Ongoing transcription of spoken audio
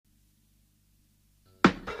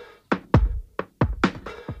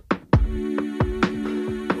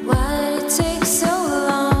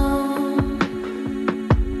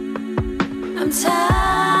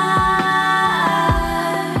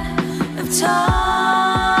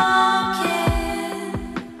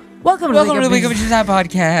Welcome Welcome to to the the Wake Wake Up Up with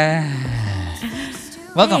Chisay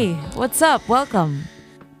podcast. Welcome. Hey, what's up? Welcome.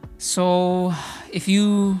 So, if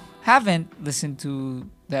you haven't listened to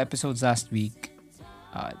the episodes last week,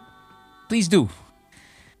 please do.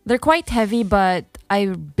 They're quite heavy, but I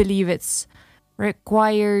believe it's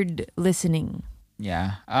required listening.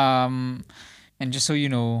 Yeah. And just so you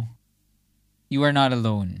know, you are not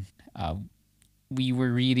alone. We were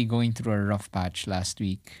really going through a rough patch last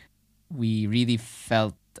week. We really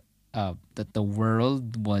felt that the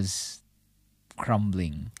world was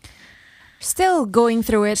crumbling. Still going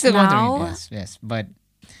through it Still going now. through it, yes. But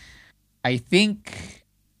I think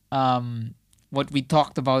what we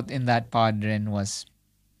talked about in that pod rin was,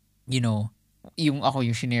 yung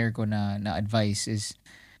shinare ko na advice is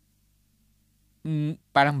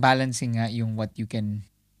parang balancing nga yung what you can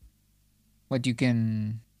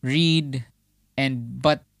read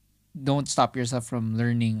but don't stop yourself from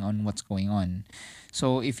learning on what's going on.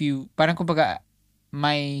 So if you parang kumbaga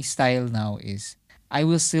my style now is I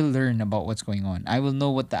will still learn about what's going on. I will know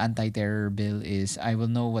what the anti-terror bill is. I will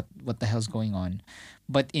know what the hell's going on,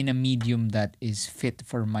 but in a medium that is fit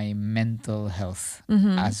for my mental health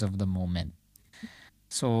as of the moment.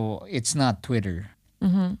 So it's not Twitter.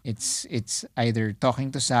 It's either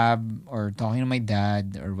talking to Sab or talking to my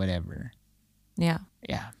dad or whatever. Yeah.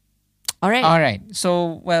 Yeah. All right. All right.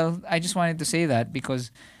 So, well, I just wanted to say that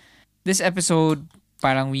because this episode,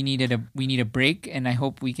 parang we need a break, and I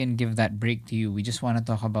hope we can give that break to you. We just want to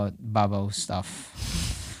talk about Babaw stuff.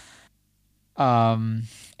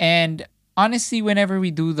 And honestly, whenever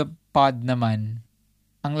we do the pod naman,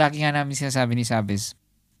 ang lagi nga namin sinasabi ni Sabis,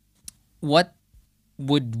 what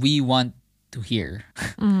would we want to hear?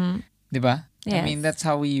 Diba? I mean, Yes. that's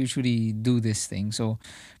how we usually do this thing. So,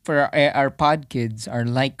 for our pod kids, our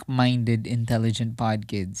like-minded, intelligent pod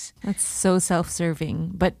kids, That's so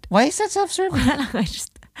self-serving, but why is that self-serving?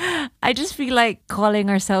 I just feel like calling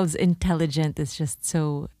ourselves intelligent is just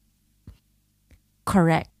so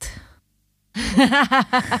correct.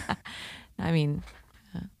 I mean,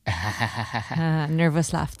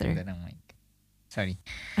 nervous laughter. Ganda ng mic. Sorry.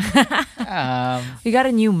 We got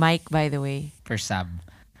a new mic, by the way. For Sab.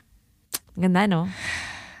 Ganda, no?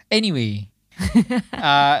 Anyway,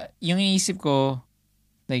 yung iniisip ko,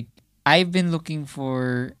 like, I've been looking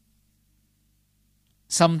for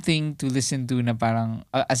something to listen to na parang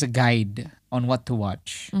as a guide on what to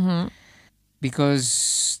watch.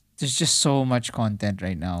 Because there's just so much content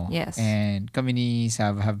right now. Yes. And kami ni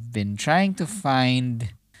Sab have been trying to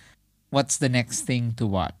find what's the next thing to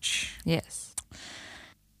watch. Yes.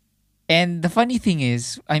 And the funny thing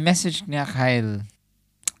is, I messaged niya Kyle,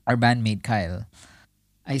 our bandmate Kyle.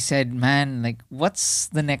 I said, man, like, what's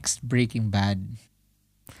the next Breaking Bad?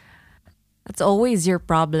 That's always your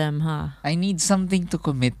problem, huh? I need something to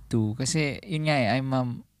commit to. Kasi, yun nga I'm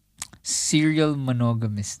a serial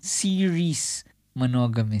monogamist. Series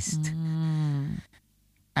monogamist.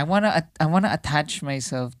 I wanna attach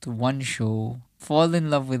myself to one show, fall in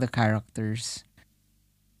love with the characters,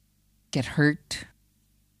 get hurt,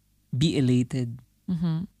 be elated,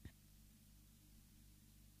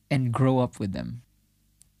 and grow up with them.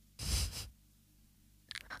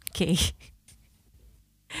 Okay.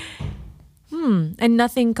 And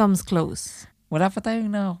nothing comes close. Wala pa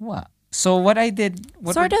tayong nakakuha. So what I did...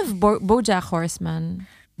 Sort of BoJack Horseman.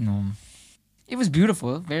 No. It was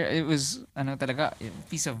beautiful. It was, talaga, a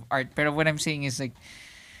piece of art. Pero what I'm saying is like,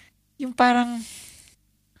 yung parang,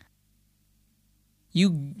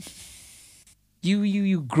 you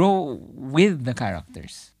grow with the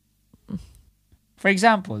characters. For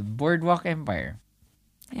example, Boardwalk Empire.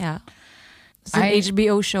 Yeah. It's an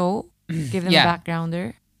HBO show. Give them Yeah. a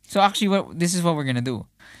backgrounder. So actually, this is what we're gonna do.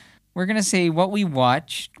 We're gonna say what we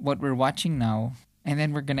watched, what we're watching now, and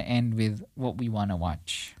then we're gonna end with what we wanna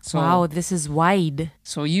watch. So, Wow, this is wide.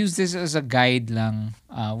 So use this as a guide lang.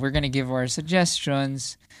 We're gonna give our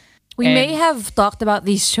suggestions. We And- may have talked about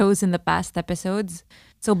these shows in the past episodes,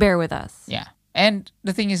 so bear with us. Yeah. And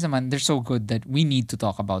the thing is naman, they're so good that we need to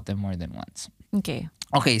talk about them more than once. Okay.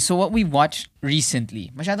 Okay, so what we watched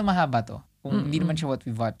recently. Masyado mahaba to. Kung hindi naman siya what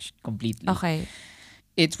we watched completely. Okay.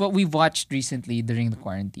 It's what we watched recently during the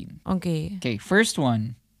quarantine. Okay. Okay, first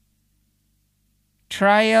one.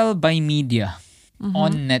 Trial by Media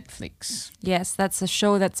on Netflix. Yes, that's a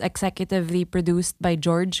show that's executively produced by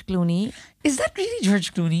George Clooney. Is that really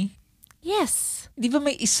George Clooney? Yes. Di ba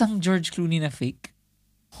may isang George Clooney na fake?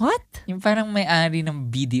 What? Yung parang may-ari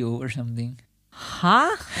ng BDO or something.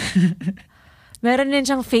 Huh? Meron din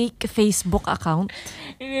siyang fake Facebook account.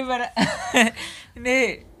 Hindi, parang...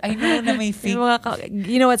 Hindi. I know na may fake.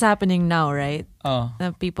 You know what's happening now, right? Oh. The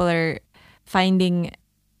people are finding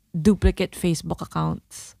duplicate Facebook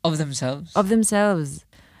accounts Of themselves. of themselves.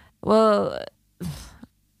 Well,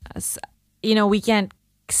 as- we can't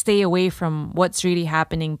stay away from what's really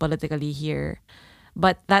happening politically here.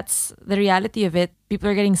 But that's the reality of it. People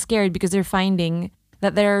are getting scared because they're finding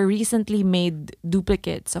that there are recently made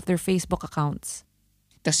duplicates of their Facebook accounts.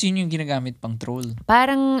 Tas yun yung ginagamit pang troll.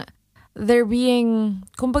 Parang they're being,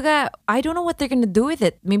 kumbaga, I don't know what they're gonna do with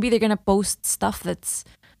it. Maybe they're gonna post stuff that's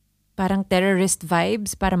parang terrorist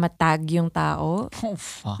vibes para matag yung tao. Oh,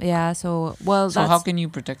 fuck. Yeah, so, well, So how can you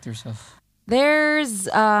protect yourself? there's,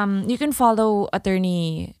 you can follow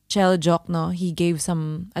attorney Chel Jokno. He gave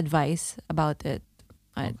some advice about it.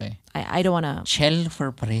 Okay. I don't wanna, Chel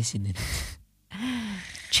for president.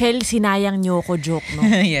 Chel sinayang niyo ko Jokno.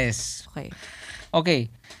 Yes. Okay. Okay.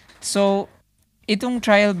 So, itong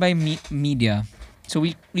trial by media. So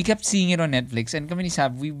we kept seeing it on Netflix, and kami ni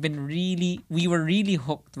Sab, we were really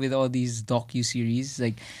hooked with all these docu-series.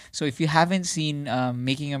 Like, so if you haven't seen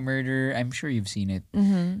Making a Murder, I'm sure you've seen it.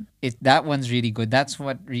 Mm-hmm. That one's really good. That's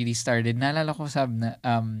what really started. Naalala ko, Sab, na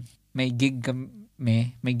may gig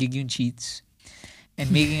yung Cheats, and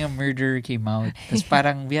Making a Murder came out. Tapos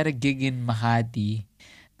parang we had a gig in Makati.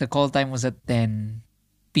 The call time was at 10.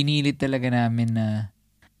 Pinilit talaga namin na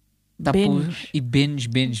Binge. I-binge.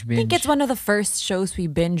 I think it's one of the first shows we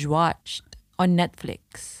binge watched on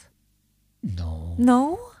Netflix. No.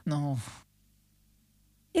 No? No.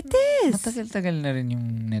 It is. Matagal-tagal na rin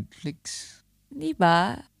yung Netflix. Di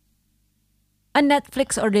ba? A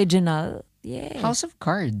Netflix original. Yeah. House of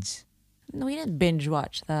Cards. No, we didn't binge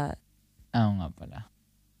watch that. Oo nga pala.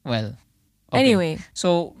 Well, okay. Anyway.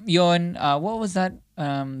 So, yon, what was that?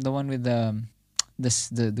 The one with the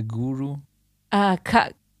guru?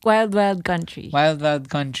 Wild Wild Country. Wild Wild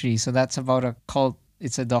Country. So that's about a cult.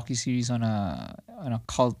 It's a docu-series on a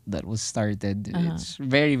cult that was started. It's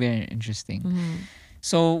very, very interesting. Mm-hmm.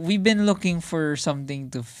 So we've been looking for something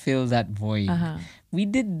to fill that void. We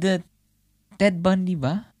did the Ted Bundy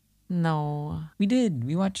ba? No. We did.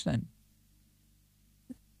 We watched that.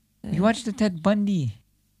 We watched the Ted Bundy.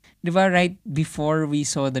 Diba, right before we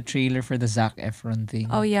saw the trailer for the Zac Efron thing.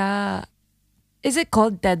 Oh, yeah. Is it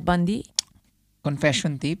called Ted Bundy?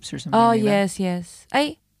 Confession tapes or something Oh, like that? yes.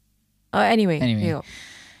 Anyway. Anyway.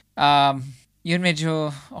 Yun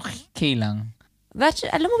medyo okay lang.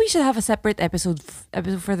 Alam mo, we should have a separate episode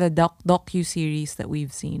for the docu-series that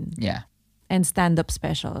we've seen. Yeah. And stand-up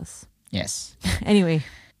specials. Yes. Anyway.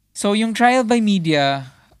 So, yung trial by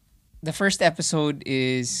media, the first episode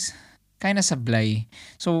is kind of sablay.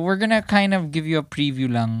 So, we're gonna kind of give you a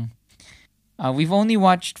preview lang. We've only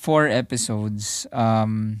watched 4 episodes.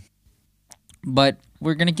 But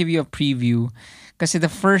we're gonna give you a preview. Kasi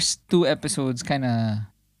the first 2 episodes kind of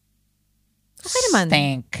okay naman.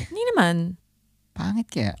 stank. Hindi naman. Pangit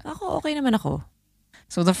kaya. Ako, okay naman ako.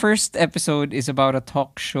 So the first episode is about a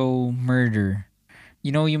talk show murder.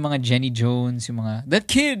 You know, yung mga Jenny Jones, yung mga, that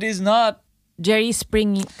kid is not Jerry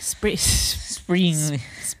Spring.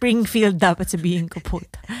 Springfield dapat sabihin ko po.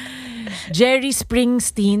 Jerry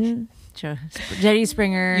Springsteen. Sure. Jerry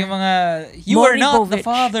Springer. Yung mga, you Maury are not the Povich.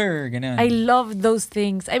 father. Ganun. I love those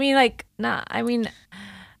things. I mean,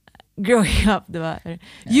 growing up, diba? Yeah.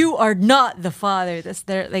 You are not the father. That's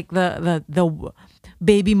their, like, the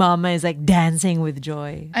baby mama is like dancing with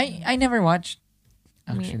joy. I never watched,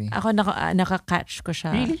 actually. Ako naka-catch ko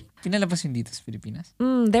siya. Really? Pinalabas yun dito sa Pilipinas?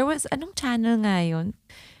 There was, anong channel nga yun?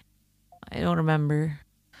 I don't remember.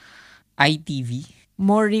 ITV?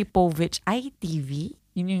 Maury Povich. ITV?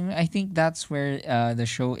 I think that's where the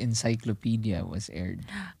show Encyclopedia was aired.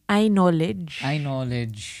 iKnowledge.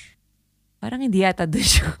 Parang hindi yata doon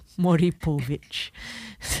siya. Maury Povich.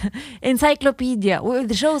 Encyclopedia. Well,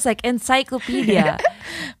 the show's like Encyclopedia.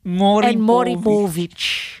 Maury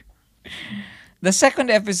Povich. The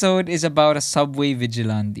second episode is about a subway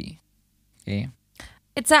vigilante. Okay.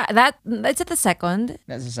 It's at the second.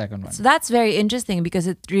 That's the second one. So that's very interesting because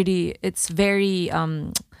it's very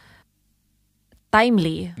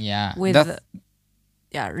timely. Yeah. With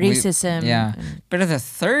racism. But the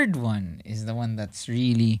third one is the one that's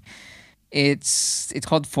really, it's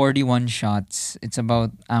called 41 Shots. It's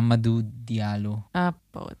about Amadou Diallo.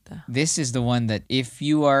 This is the one that if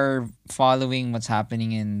you are following what's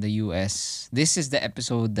happening in the US, this is the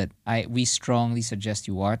episode that we strongly suggest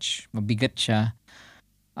you watch. Mabigat siya.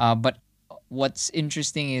 But what's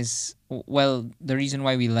interesting is, well, the reason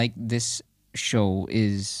why we like this show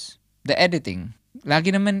is the editing.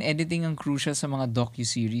 Lagi naman editing ang crucial sa mga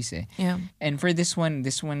docu-series eh. Yeah. And for this one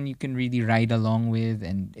you can really ride along with,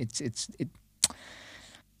 and it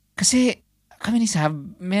kasi kami ni Sab,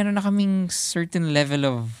 meron na kaming certain level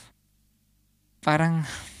of parang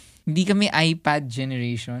Hindi kami iPad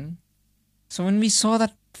generation. So when we saw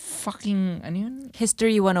that fucking, ano yun?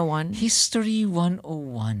 History 101. History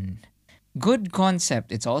 101. Good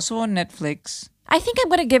concept. It's also on Netflix. I think I'm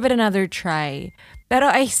gonna give it another try. Pero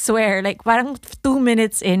I swear, like parang 2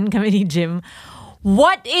 minutes in kami ni Jim,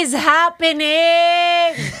 what is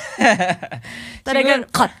happening? Talagang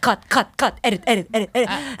cut, edit.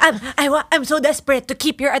 I'm so desperate to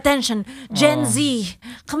keep your attention. Gen Z,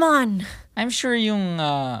 come on. I'm sure yung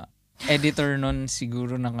editor nun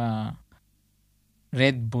siguro naka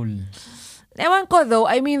Red Bull. Ewan ko though,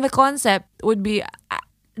 I mean the concept would be,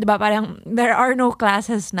 diba parang there are no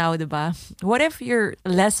classes now, diba? What if your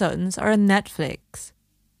lessons are on Netflix?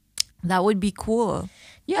 That would be cool.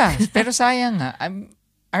 Yeah, pero sayang nga.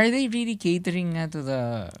 Are they really catering nga to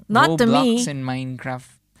the Not to Roblox me. and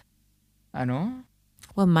Minecraft? Ano?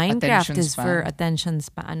 Well, Minecraft Attention is for span. attention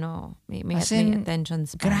span. Ano, may As in, attention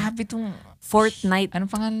span. Grabe tong... Fortnite Anong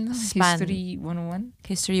pangalan? span. History 101?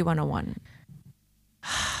 History 101.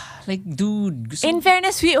 Like, dude. Gusto, In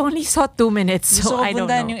fairness, we only saw 2 minutes, gusto so ko I don't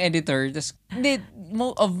puntahan know. yung editor. Tas, hindi,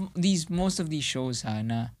 most of these shows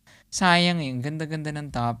na sayang yung ganda-ganda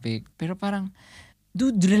ng topic. Pero parang,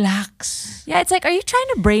 dude, relax. Yeah, it's like, are you trying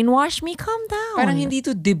to brainwash me? Calm down. Parang hindi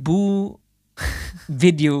to debut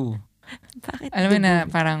video. Bakit Alam mo na,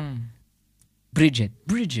 debut? parang, Bridget.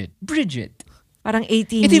 Parang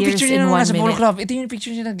 18 Ito yung years picture in niya nung 1 nasa Polo minute. Club. Ito yung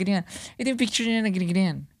picture niya na ganyan. Ito yung picture niya na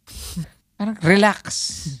ganyan. Parang,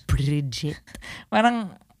 relax. Bridget.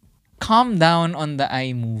 Parang, calm down on the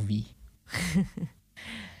iMovie.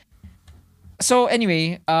 So,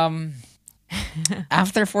 anyway,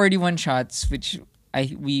 after 41 shots, which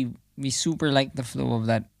we super liked the flow of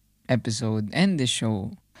that episode and the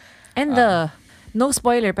show. And the, no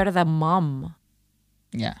spoiler, pero the mom.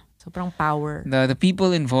 Yeah. Sobrang power. The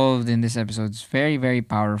people involved in this episode is very, very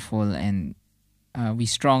powerful, and we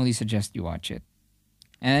strongly suggest you watch it.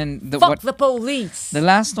 And Fuck the police. the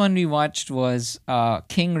last one we watched was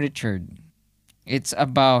King Richard. It's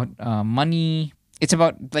about money. It's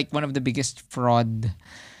about like one of the biggest fraud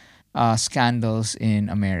scandals in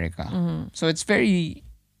America. So it's very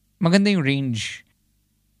maganda yung range.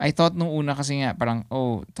 I thought nung una kasi nga parang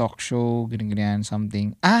talk show ganyan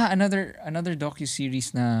something. Another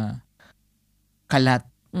docu-series na Kalat.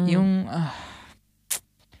 Yung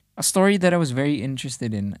a story that I was very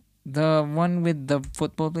interested in. The one with the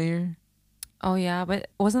football player. Oh yeah,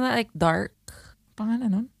 but wasn't that like dark?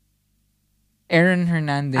 Pangalan nun? Aaron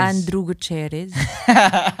Hernandez. Andrew Gutierrez.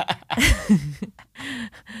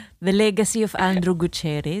 The legacy of Andrew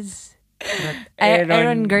Gutierrez.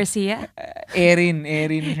 Aaron Garcia. Erin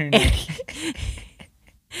Hernandez.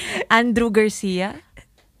 Andrew Garcia.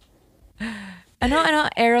 Ano?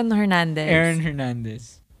 Aaron Hernandez. Aaron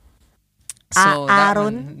Hernandez. So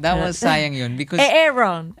Aaron? that was sayang yun because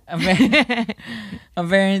Aaron.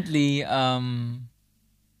 apparently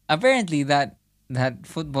that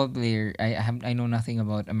football player, I know nothing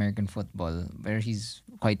about American football, but he's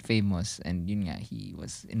quite famous, and yun nga, he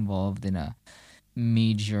was involved in a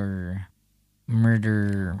major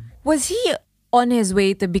murder. Was he on his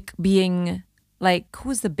way to being like,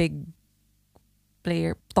 who's the big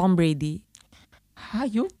player? Tom Brady.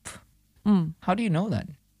 Hayop? How do you know that?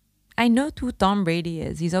 I know who Tom Brady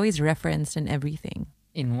is. He's always referenced in everything.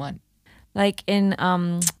 In what? Like in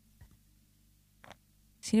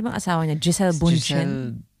sino bang asawa niya? Giselle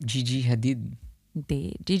Bundchen. Gigi Hadid.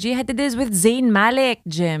 Hindi. Gigi Hadid is with Zayn Malik,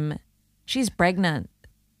 Jim. She's pregnant.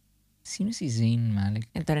 Sino si Zayn Malik?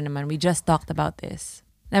 Ito na naman. We just talked about this.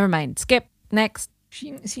 Never mind. Skip. Next.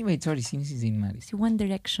 Wait, sorry. Sino si Zayn Malik? Si One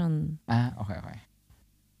Direction. Okay.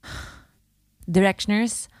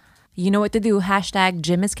 Directioners, you know what to do. Hashtag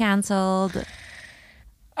Jim is cancelled.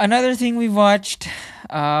 Another thing we watched,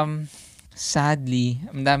 sadly,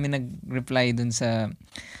 ang dami nag-reply dun sa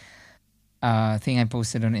thing I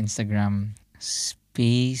posted on Instagram.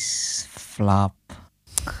 Space Flop.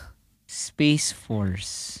 Space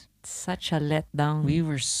Force. Such a letdown. We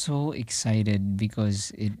were so excited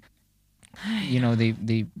because it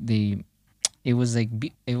was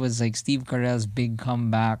like Steve Carell's big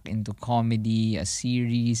comeback into comedy, a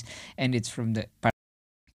series, and it's from the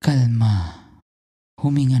Kalma.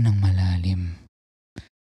 Huminga ng malalim.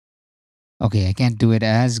 Okay, I can't do it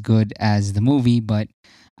as good as the movie, but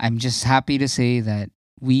I'm just happy to say that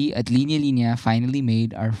we at Linya Linya finally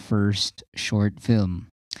made our first short film.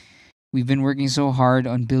 We've been working so hard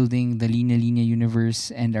on building the Linya Linya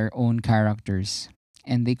universe and our own characters,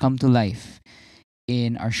 and they come to life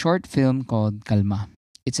in our short film called Kalma.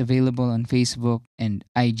 It's available on Facebook and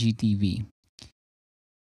IGTV.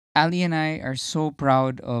 Ali and I are so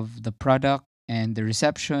proud of the product and the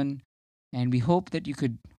reception, and we hope that you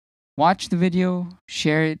could Watch the video,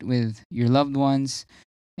 share it with your loved ones,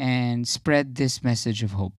 and spread this message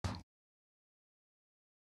of hope.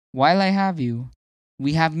 While I have you,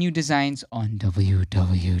 we have new designs on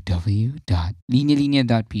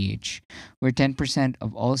www.linealinea.ph, where 10%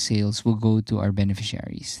 of all sales will go to our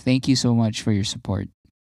beneficiaries. Thank you so much for your support.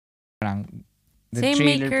 Parang the Same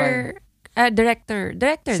trailer maker, director,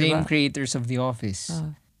 same diba? creators of The Office.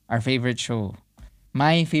 Oh, Our favorite show.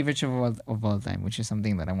 My favorite show of all time, which is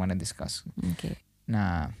something that I want to discuss. okay,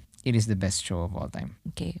 Na it is the best show of all time.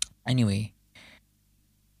 okay. Anyway,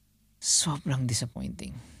 sobrang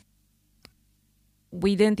disappointing.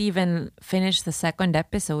 We didn't even finish the second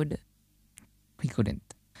episode. We couldn't.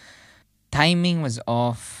 Timing was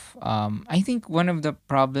off. I think one of the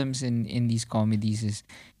problems in these comedies is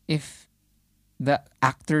if the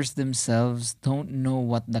actors themselves don't know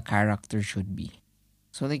what the character should be.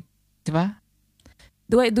 So like, diba?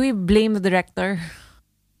 Do we blame the director?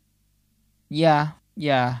 Yeah.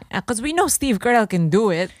 Because we know Steve Carell can do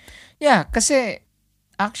it. Yeah, kasi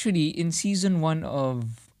actually in season 1 of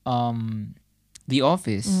The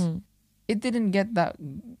Office, Mm. it didn't get that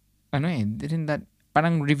didn't that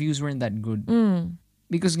parang reviews weren't that good. Mm.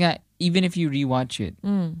 Because nga even if you rewatch it,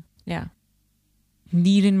 Yeah.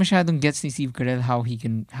 hindi rin masyadong gets ni Steve Carell how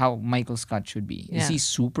Michael Scott should be. Is Yeah. he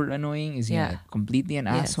super annoying? Is he Yeah. completely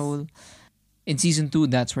an Yes. asshole? In season 2,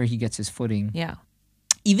 that's where he gets his footing. Yeah.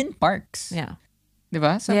 Even Parks. Yeah.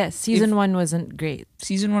 Diba? So Yes. Season 1 wasn't great.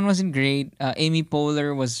 season 1 wasn't great. Amy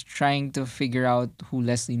Poehler was trying to figure out who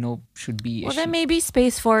Leslie Knope should be. Well, Is then she- maybe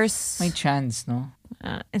Space Force. my chance, no?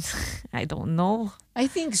 I don't know. I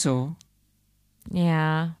think so.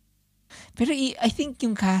 Yeah. Pero I think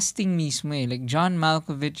yung casting mismo like John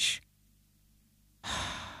Malkovich,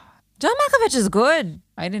 John Malkovich is good.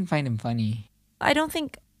 I didn't find him funny. I don't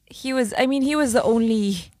think he was. I mean, he was the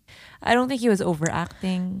only. I don't think he was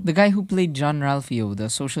overacting. The guy who played John Ralphio, the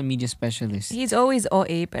social media specialist. He's always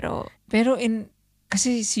OA, pero Pero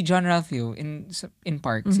kasi si John Ralphio in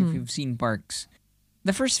Parks, if you've seen Parks,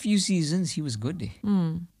 the first few seasons he was good eh.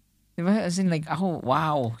 Diba? As in like, ako,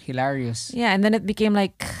 wow, hilarious. yeah, and then it became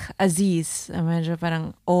like Aziz. Medyo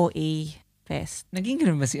parang OA fest. Naging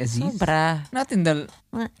ganun ba si Aziz? Sobra. Not in the...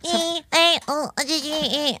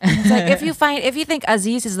 It's like if you think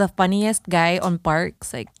Aziz is the funniest guy on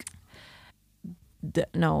Parks, like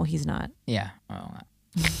no, he's not. Yeah. Oo nga.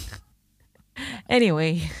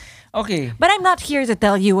 Anyway, Okay. but I'm not here to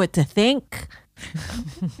tell you what to think.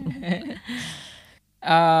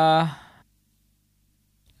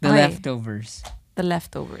 The Okay. Leftovers. The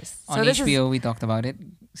Leftovers. On HBO, we talked about it.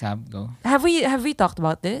 Sab, go. Have we talked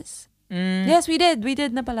about this? Yes, we did. We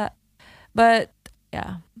did na pala. But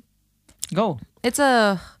yeah, Go. it's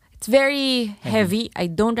very heavy. I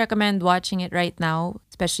don't recommend watching it right now,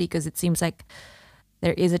 especially because it seems like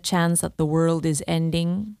there is a chance that the world is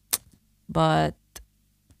ending. But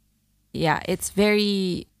yeah, it's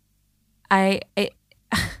very I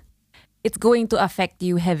it's going to affect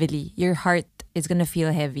you heavily. Your heart is going to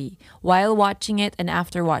feel heavy while watching it and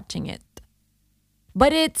after watching it.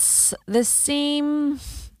 But it's the same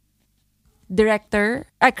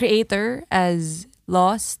creator as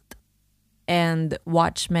Lost and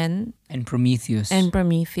Watchmen And Prometheus. and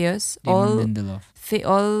Prometheus. Damon Lindelof.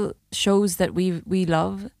 All shows that we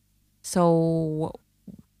love. So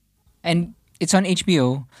And it's on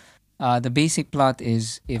HBO. The basic plot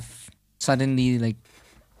is if suddenly like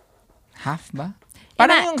half ba?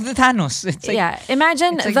 Parang yung the Thanos. It's like, yeah,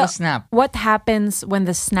 imagine it's like the snap. what happens when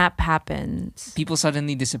the snap happens. People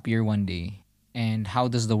suddenly disappear one day, and how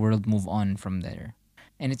does the world move on from there?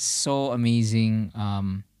 And it's so amazing.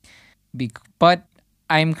 But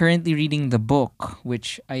I'm currently reading the book,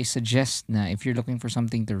 which I suggest na if you're looking for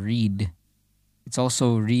something to read, it's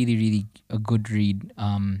also really, really a good read.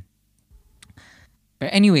 But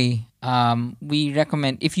anyway, we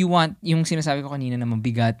recommend, if you want, yung sinasabi ko kanina na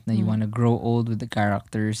mabigat, na you want to grow old with the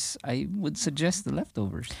characters, I would suggest The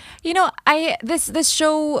Leftovers. You know, this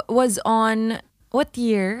show was on what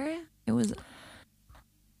year? It was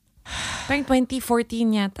parang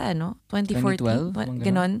 2014 yata, no? 2014. 2012, mga ganon.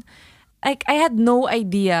 Ganon. Like, I had no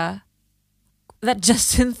idea that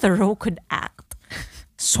Justin Theroux could act.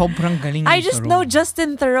 Sobrang galing I ni just Theroux. know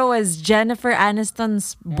Justin Theroux as Jennifer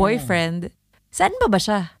Aniston's boyfriend. Saan ba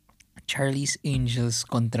siya? Charlie's Angels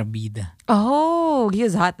Contrabida. Oh, he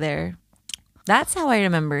was hot there. That's how I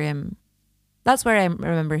remember him. That's where I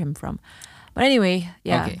remember him from. But anyway,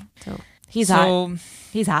 yeah. Okay. So, he's hot.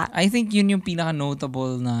 He's hot. I think yun yung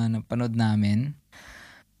pinaka-notable na napanood namin.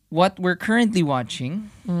 What we're currently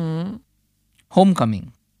watching,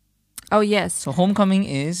 Homecoming. Oh, yes. So Homecoming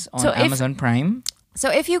is on So if- Amazon Prime. So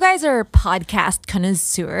if you guys are podcast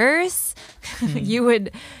connoisseurs, you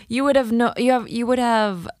would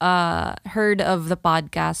have heard of the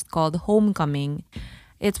podcast called Homecoming.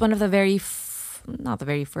 It's one of the not the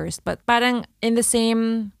very first, but parang in the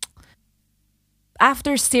same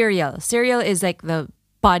after Serial. Serial is like the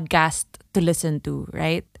podcast to listen to,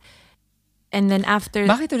 right? And then after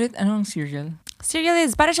Bakit ulit? Anong serial? Serial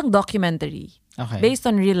is parang siyang documentary Okay. based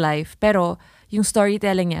on real life, pero yung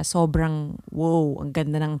storytelling niya sobrang wow, ang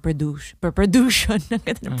ganda ng production, ang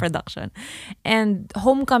ganda ng production. And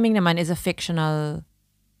Homecoming naman is a fictional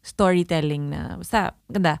storytelling na basta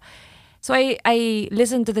ganda. So I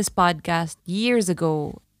listened to this podcast years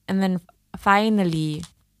ago, and then finally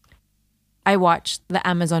I watched the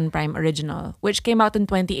Amazon Prime original, which came out in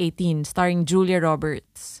 2018, starring Julia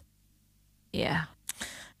Roberts. Yeah.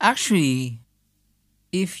 Actually,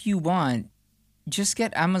 if you want, just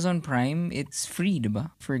get Amazon Prime. It's free,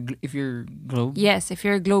 diba? If you're Globe. Yes, if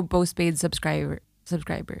you're a Globe postpaid subscriber.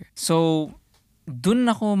 So, dun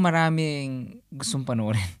ako maraming gustong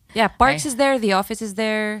panoorin. Yeah, Parks is there, The Office is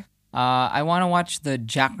there. I want to watch the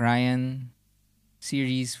Jack Ryan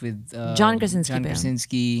series with John Krasinski John ba yun?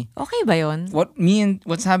 Krasinski. Okay ba yun? What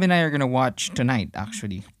Sabi and I are gonna watch tonight,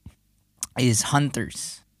 actually, is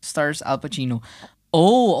Hunters. Stars Al Pacino.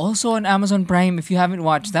 Oh, also on Amazon Prime, if you haven't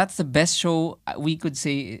watched, that's the best show we could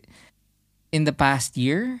say in the past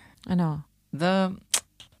year. Ano? The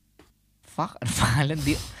fuck, ano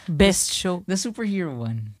pangalan? Best show. The superhero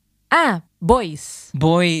one. Boys. The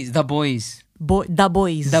Boys. The Boys. The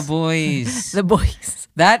Boys. The Boys.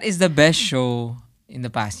 That is the best show in the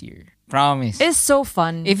past year. Promise. It's so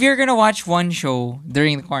fun. If you're gonna watch one show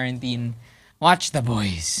during the quarantine, watch The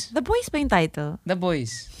Boys. The Boys ba yung title? The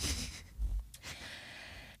Boys.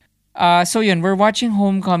 So yun, we're watching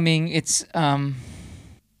Homecoming. It's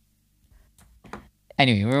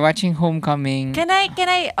anyway, we're watching Homecoming. Can I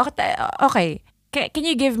okay. Can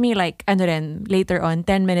you give me like ano rin later on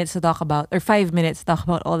 10 minutes to talk about or 5 minutes to talk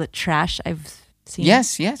about all the trash I've seen?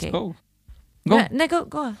 Yes, Okay. go.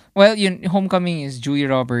 Go. Well, yun, Homecoming is Julia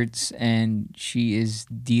Roberts, and she is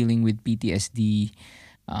dealing with PTSD,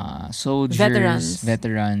 soldiers,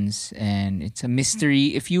 veterans, and it's a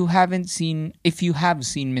mystery. If you have seen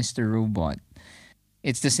Mr. Robot,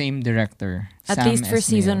 it's the same director. At Sam least for Esmail.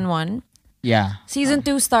 season 1. Yeah. Season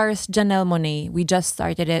 2 stars Janelle Monáe. We just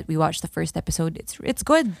started it. We watched the first episode. It's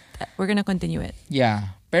good. We're gonna continue it.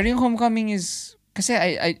 Yeah. Pero yung Homecoming is, kasi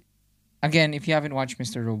I again, if you haven't watched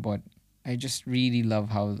Mr. Robot, I just really love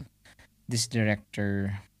how this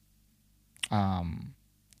director,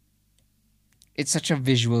 it's such a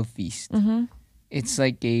visual feast. Mm-hmm. It's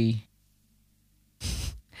like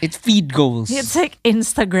it's feed goals. It's like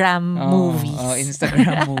Instagram movies.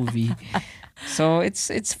 Instagram movie. So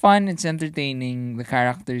it's fun, it's entertaining, the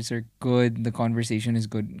characters are good, the conversation is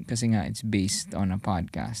good kasi nga it's based on a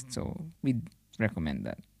podcast. So we'd recommend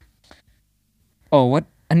that. Oh,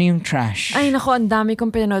 ano yung trash? Ay nako, ang dami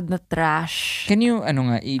kong pinanood na trash. Can you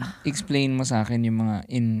explain mo sa akin yung mga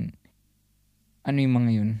ano yung mga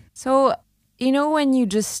yun? So, you know when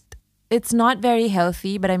it's not very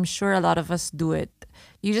healthy, but I'm sure a lot of us do it.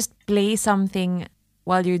 You just play something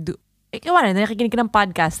while you're nakikinig ka ng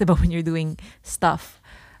podcast, diba, when you're doing stuff.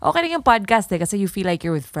 Okay lang yung podcast kasi you feel like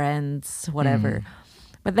you're with friends, whatever.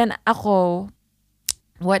 But then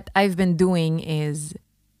what I've been doing is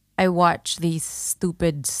I watch these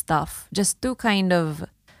stupid stuff just to kind of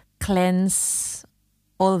cleanse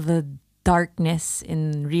all the darkness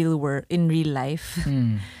in real life.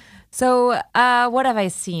 So, what have I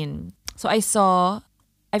seen? So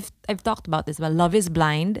I've talked about this, but Love is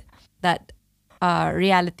Blind, that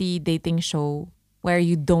reality dating show where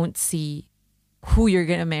you don't see who you're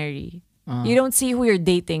gonna marry. You don't see who you're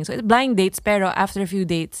dating. So it's blind dates, pero after a few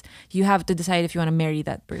dates, you have to decide if you want to marry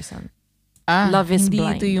that person. Love is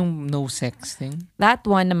Blind. Hindi ito yung no sex thing? That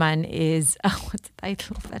one naman is, what's the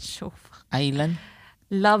title of that show? Island?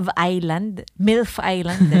 Love Island? MILF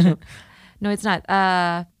Island? No, it's not.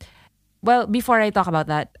 Well, before I talk about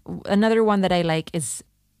that, another one that I like is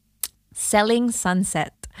Selling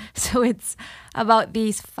Sunset. So it's about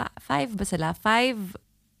these five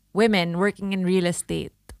women working in real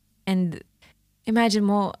estate. And imagine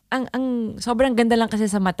mo, ang sobrang ganda lang kasi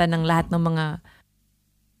sa mata ng lahat ng mga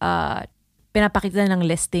pinapakita ng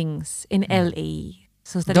listings in LA.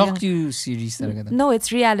 So docu-series talaga. No,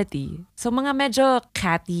 it's reality. So mga medyo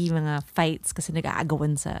catty, mga fights kasi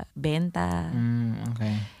nag-aagawan sa benta.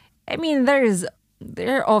 Okay. I mean,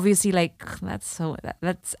 they're obviously like,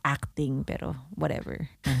 that's acting, pero whatever.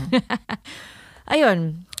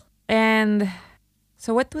 Ayun. And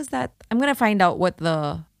so what was that? I'm gonna find out what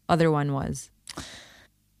the other one was.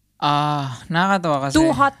 Nakakatawa kasi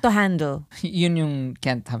Too hot to handle. yun yung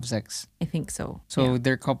can't have sex. I think so. So Yeah.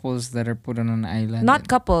 they're couples that are put on an island. Not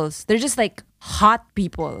couples. They're just like hot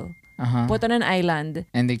people Uh-huh. put on an island,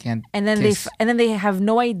 And they can't and then kiss. they have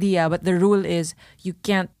no idea. But the rule is you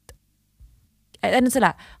can't. Ano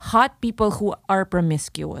sila? Hot people who are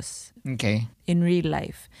promiscuous Okay. in real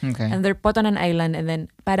life. Okay. And they're put on an island, and then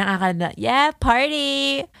parang akala na, yeah,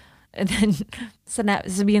 party! And then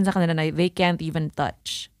sabihin sa kanila na they can't even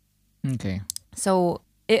touch. Okay. So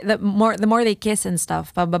the more they kiss and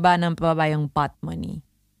stuff, pababa yung pot money.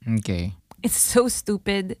 Okay. It's so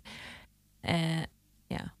stupid.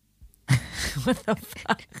 Yeah. What the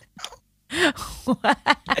fuck?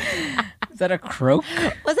 Is that a croak?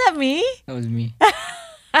 Was that me? That was me.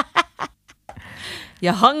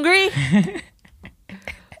 You hungry?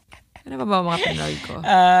 Ano ba mga Pinoy ko?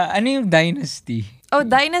 Ano yung Dynasty? Oh,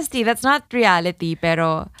 Dynasty. That's not reality,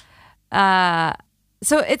 pero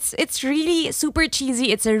so it's really super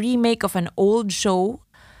cheesy. It's a remake of an old show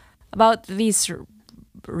about these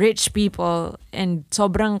rich people, and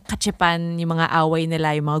sobrang kachipan yung mga away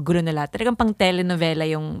nila, yung mga gulo nila. Talagang pang telenovela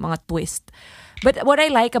yung mga twist. But what I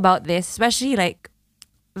like about this, especially like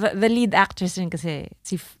the lead actress rin kasi,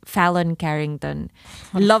 si Fallon Carrington.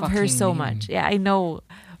 What a Love her fucking so name. much. Yeah, I know.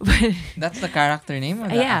 But That's the character name or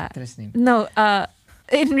the yeah. actress name? No,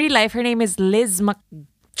 in real life, her name is Liz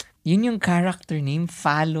Yun yung character name?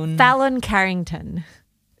 Fallon Carrington.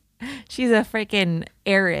 She's a freaking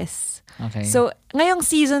heiress. Okay. So, ngayong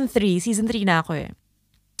season 3 na ako eh.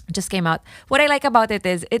 Just came out. What I like about it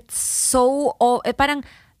is it's so parang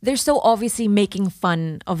they're so obviously making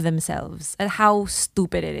fun of themselves and how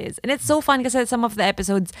stupid it is. And it's so fun because some of the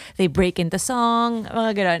episodes they break into song,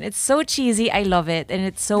 mga ganon. It's so cheesy. I love it. And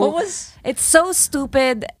it's so it's so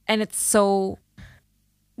stupid, and it's so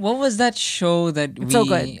What was that show that It's so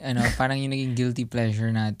good. Parang yung naging guilty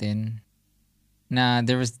pleasure natin? Na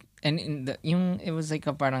there was it was like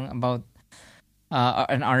a parang about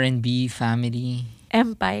an R&B family.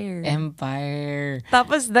 Empire.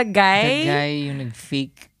 Tapos the The guy guy yung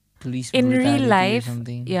nag-fake police in brutality real life, or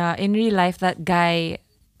something. yeah, in real life, that guy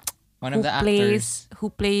One of the actors. who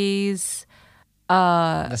plays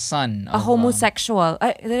The son a of homosexual.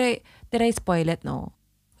 Did I spoil it? No,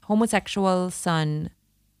 homosexual son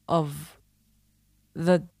of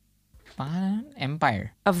the Empire.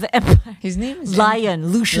 Empire. His name is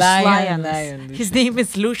Lucius Lion, Lyons. His Lucius. name is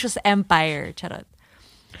Lucius Empire. Charot.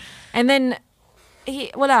 And then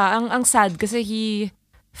ang sad kasi he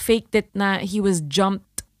faked it na he was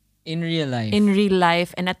jumped in real life. in real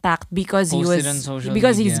life and attacked because Posted on social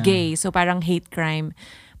he's media. gay. So parang hate crime.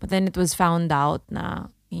 But then it was found out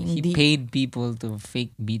na He hindi, paid people to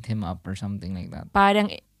fake beat him up or something like that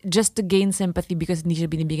parang just to gain sympathy because hindi siya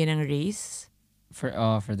binibigyan ng race.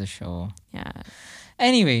 for the show. Yeah.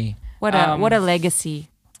 Anyway, What a legacy.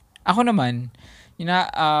 ako naman,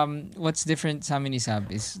 what's different sa amin ni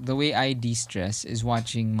Sab is the way I de-stress is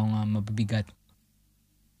watching mga mabibigat.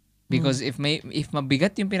 Because if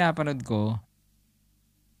mabigat yung pinapanood ko,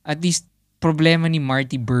 at least problema ni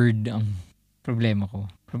Marty Bird ang problema ko.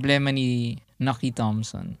 Problema ni Nucky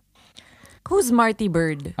Thompson. Who's Marty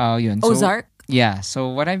Bird? Yun. So, Ozark? yeah.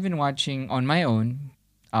 So what I've been watching on my own,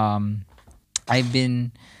 so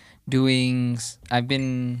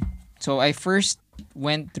I first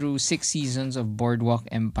went through 6 seasons of Boardwalk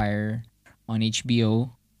Empire on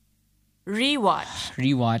HBO.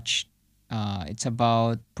 Rewatched. It's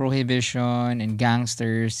about prohibition and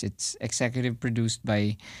gangsters. It's executive produced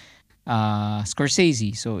by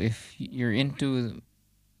Scorsese. So if you're into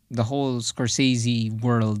the whole Scorsese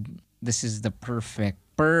world, this is the perfect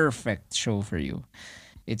show for you.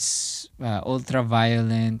 It's ultra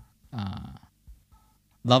violent.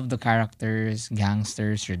 Love the characters,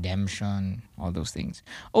 gangsters, redemption, all those things.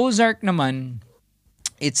 Ozark naman,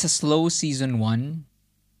 it's a slow season 1.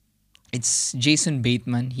 It's Jason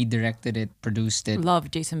Bateman. He directed it, produced it.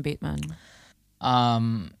 Love Jason Bateman.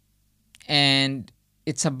 And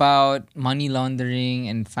it's about money laundering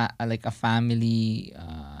and like a family,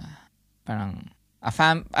 parang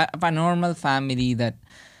a normal family that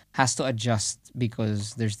has to adjust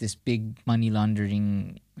because there's this big money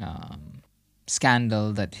laundering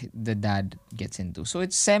scandal that the dad gets into. So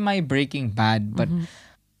it's semi Breaking Bad, but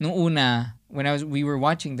nung una, when we were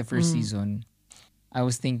watching the first season, I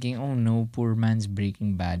was thinking, oh no, poor man's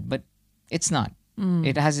Breaking Bad, but it's not.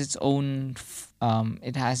 It has its own tone.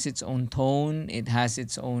 It has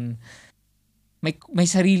its own may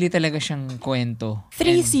sarili talaga siyang kwento. 3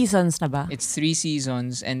 And seasons na ba? It's 3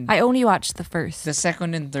 seasons and I only watched the first. the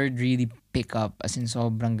second and third really pick up as in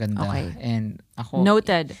sobrang ganda. Okay. And ako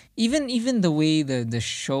Noted. even the way the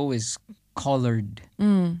show is colored.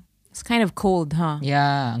 It's kind of cold, huh?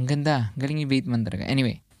 Yeah, ang ganda. Galing ni Bateman talaga.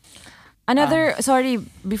 Anyway. Another, sorry,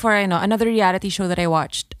 before I know, another reality show that I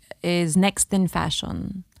watched is Next in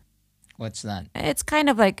Fashion. What's that? It's kind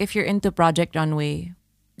of like if you're into Project Runway.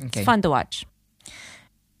 Okay. It's fun to watch.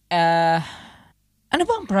 Ano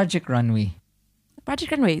ba ang Project Runway?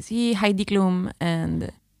 Project Runway, si Heidi Klum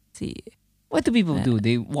and si... What do people do?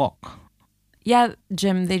 They walk. Yeah,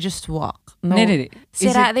 Jim, they just walk. No. Is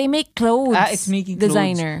Sira, they make clothes. it's making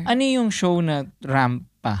Designer. clothes. Ano yung show na ramp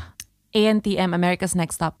pa? ANTM, America's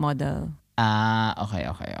Next Top Model. Okay.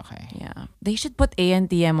 Yeah. They should put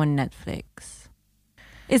ANTM on Netflix.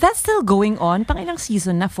 Is that still going on? Pang ilang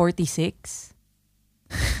season na? 46?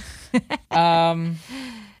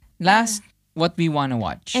 Last, what we wanna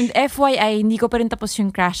watch. And FYI, hindi ko pa rin tapos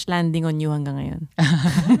yung Crash Landing on You hanggang ngayon.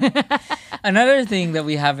 Another thing that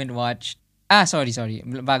we haven't watched. Sorry.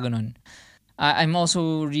 Bago nun. I'm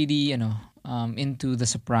also really, into The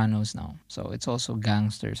Sopranos now. So it's also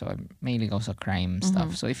gangster. So I'm mainly also crime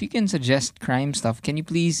stuff. So if you can suggest crime stuff, can you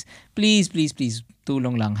please,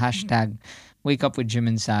 tulong lang, hashtag Wake Up with Jim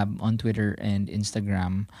and Sab on Twitter and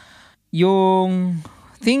Instagram. Yung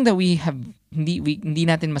thing that we have, hindi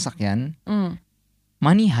natin masakyan,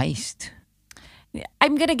 Money Heist.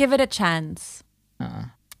 I'm gonna give it a chance.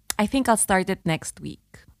 Uh-uh. I think I'll start it next week.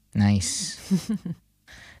 Nice.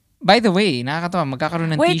 By the way, nakakatawa,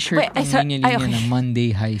 magkakaroon ng t-shirt ang linya-linya na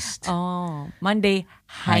Monday Heist. Oh, Monday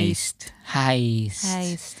Heist.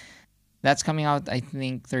 Heist. That's coming out, I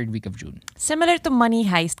think, 3rd week of June. Similar to Money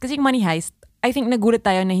Heist. Kasi yung Money Heist, I think nagulat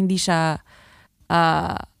tayo na hindi siya,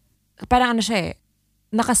 parang ano siya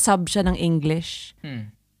nakasub siya ng English.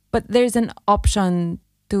 But there's an option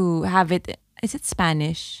to have it, is it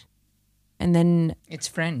Spanish? And then... It's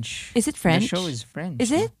French. Is it French? The show is French.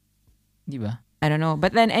 Is it? Di ba? I don't know.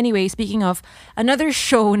 But then anyway, speaking of, another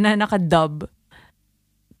show na naka-dub.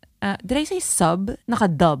 Did I say sub?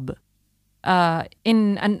 Naka-dub.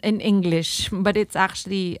 In English. But it's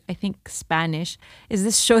actually, I think, Spanish. Is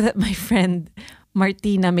this show that my friend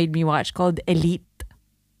Martina made me watch called Elite.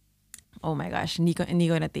 Oh my gosh, hindi ko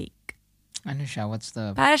na-take. Ano siya? What's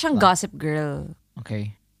the... Para siyang Gossip Girl.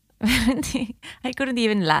 Okay. I couldn't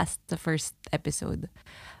even last the first episode.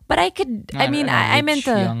 But I could, I'm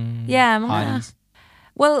into... Yeah, mga...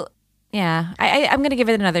 Well, yeah. I'm gonna give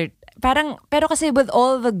it another... Pero kasi with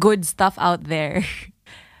all the good stuff out there,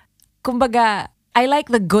 kumbaga, I like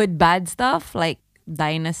the good, bad stuff, like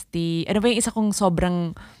Dynasty. Ano ba yung isa kong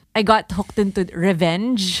sobrang... I got hooked into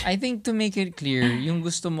Revenge. I think to make it clear, yung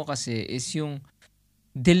gusto mo kasi is yung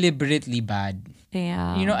deliberately bad.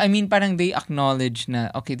 Yeah. You know, I mean, parang they acknowledge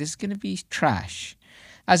na, okay, this is gonna be trash.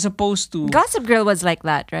 As opposed to... Gossip Girl was like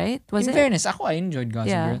that, right? Was in fairness, ako, I enjoyed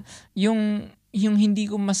Gossip Girl. Yung hindi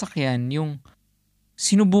ko masakyan, yung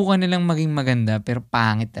sinubukan nilang maging maganda, pero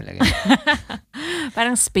pangit talaga.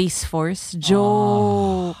 Parang Space Force.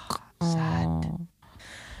 Joke. Sad.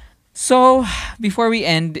 So, before we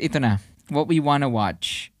end, ito na. What we wanna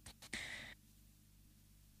watch.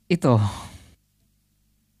 Ito.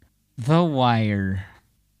 The Wire.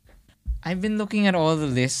 I've been looking at all the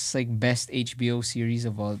lists, like best HBO series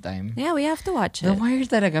of all time. Yeah, we have to watch it. The Wire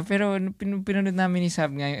talaga. Pero pinanood namin ni Sab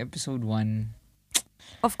nga yung episode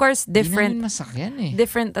 1. Of course, different. Hindi namin masakyan eh.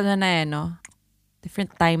 Different no?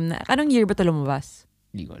 Different time na. Anong year ba ito lumabas?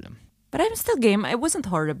 Hindi ko alam. But I'm still game. It wasn't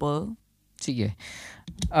horrible. Sige.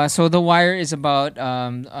 So The Wire is about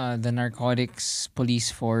the narcotics police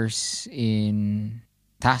force in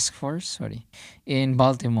in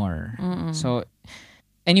Baltimore. Mm-mm. So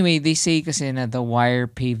anyway, they say kasi na The Wire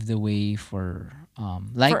paved the way for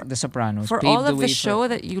The Sopranos. For paved all the of way the show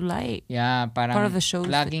that you like. Yeah, parang part of the shows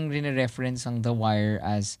laging rin-reference ang The Wire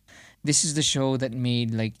as this is the show that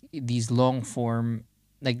made like these long form,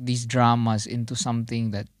 like these dramas into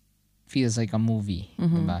something that feels like a movie,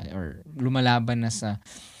 diba? Or lumalaban na sa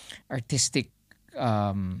artistic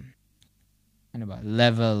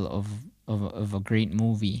level of a great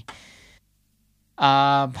movie.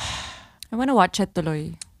 I wanna watch it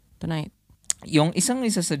tuloy tonight. Yung isang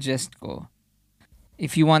isa-suggest ko,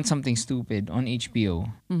 if you want something stupid on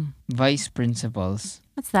HBO, Vice Principals.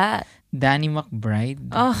 What's that? Danny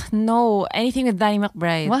McBride. Oh, no. Anything with Danny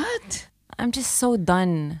McBride. What? I'm just so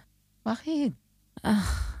done. Bakit?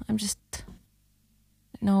 I'm just...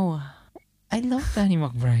 No. I love Danny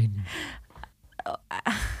McBride.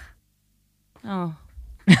 Oh.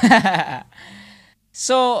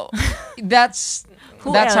 So, that's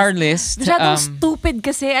else? our list. Masyadong stupid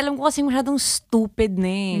kasi. Alam ko kasi masyadong stupid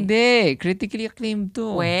na eh. Hindi. Critically acclaimed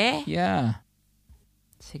to. We? Yeah.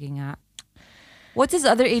 Sige nga. What's his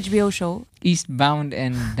other HBO show? Eastbound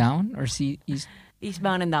and Down? Or Eastbound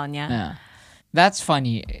Eastbound and Down, yeah. Yeah. That's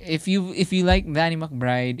funny. If you like Danny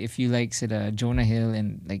McBride, if you like sila Jonah Hill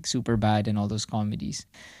and like Superbad and all those comedies,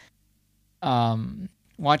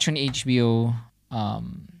 watch on HBO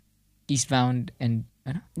Eastbound and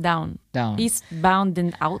ano? Down. Down. Eastbound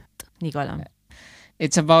and out. Hindi ko alam.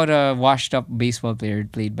 It's about a washed up baseball player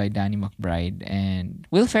played by Danny McBride and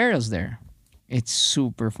Will Ferrell's there. It's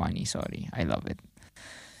super funny. Sorry. I love it.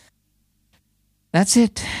 That's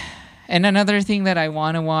it. And another thing that I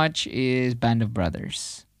want to watch is Band of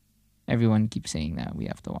Brothers. Everyone keeps saying that. We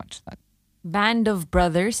have to watch that. Band of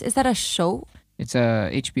Brothers. Is that a show? It's a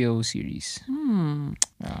HBO series.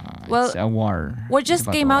 Well, It's a war. What It's just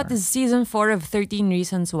about came a out war. is season 4 of 13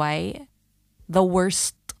 Reasons Why. The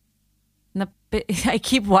worst. I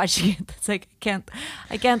keep watching it. It's like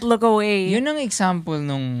I can't look away. Yun ang example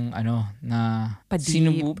nung ano na Padip.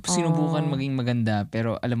 sinubukan Oh. maging maganda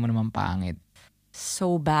pero alam mo naman pangit.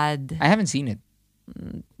 So bad. I haven't seen it.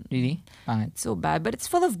 Really? Pangit. So bad. But it's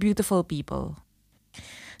full of beautiful people.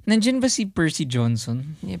 Nandiyan ba si Percy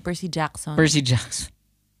Johnson? Yeah, Percy Jackson. Percy Jackson.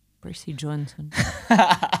 Percy Johnson.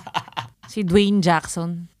 Si Dwayne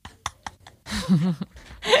Jackson.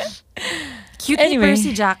 Cute ni Anyway,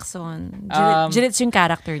 Percy Jackson. um, Jilits yung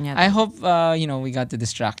character niya. I hope we got to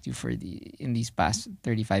distract you in these past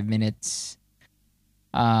 35 minutes.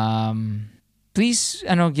 Please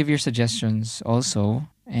give your suggestions also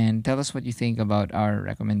and tell us what you think about our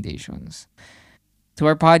recommendations. To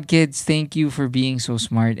our pod kids, thank you for being so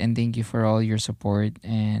smart and thank you for all your support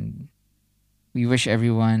and we wish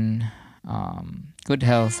everyone good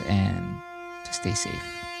health and to stay safe.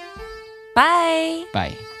 Bye!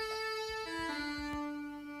 Bye.